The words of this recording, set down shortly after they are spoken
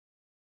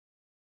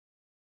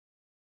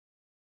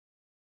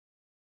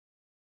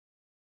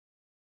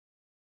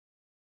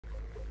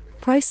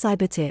Pro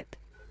Cyber Tip: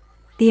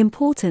 the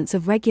importance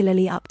of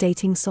regularly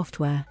updating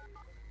software.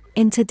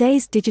 In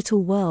today's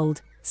digital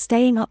world,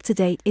 staying up to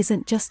date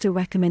isn't just a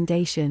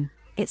recommendation,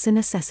 it's a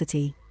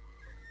necessity.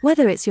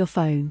 Whether it's your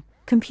phone,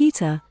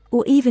 computer,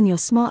 or even your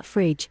smart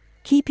fridge,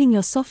 keeping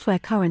your software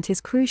current is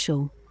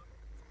crucial.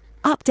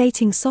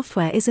 Updating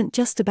software isn't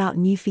just about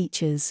new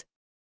features.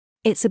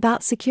 It's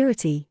about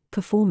security,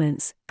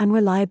 performance, and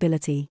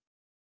reliability.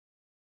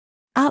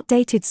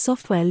 Outdated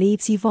software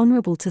leaves you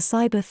vulnerable to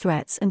cyber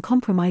threats and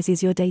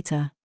compromises your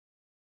data.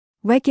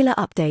 Regular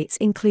updates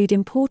include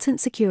important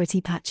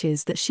security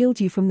patches that shield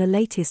you from the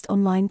latest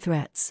online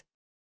threats.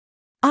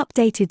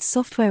 Updated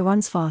software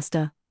runs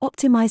faster,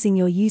 optimizing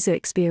your user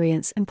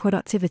experience and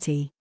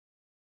productivity.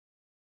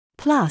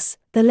 Plus,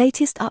 the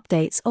latest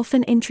updates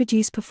often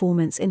introduce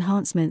performance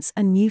enhancements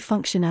and new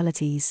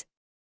functionalities.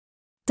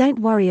 Don't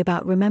worry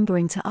about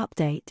remembering to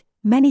update,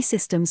 many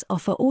systems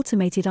offer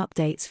automated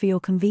updates for your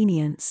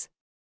convenience.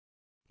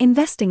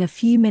 Investing a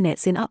few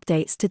minutes in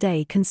updates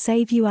today can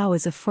save you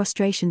hours of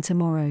frustration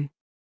tomorrow.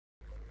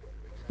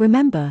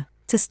 Remember,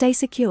 to stay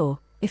secure,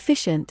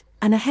 efficient,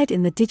 and ahead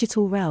in the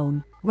digital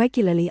realm,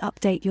 regularly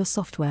update your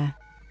software.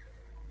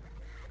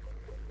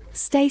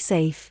 Stay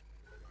safe.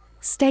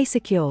 Stay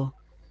secure.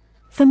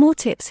 For more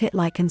tips, hit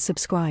like and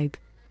subscribe.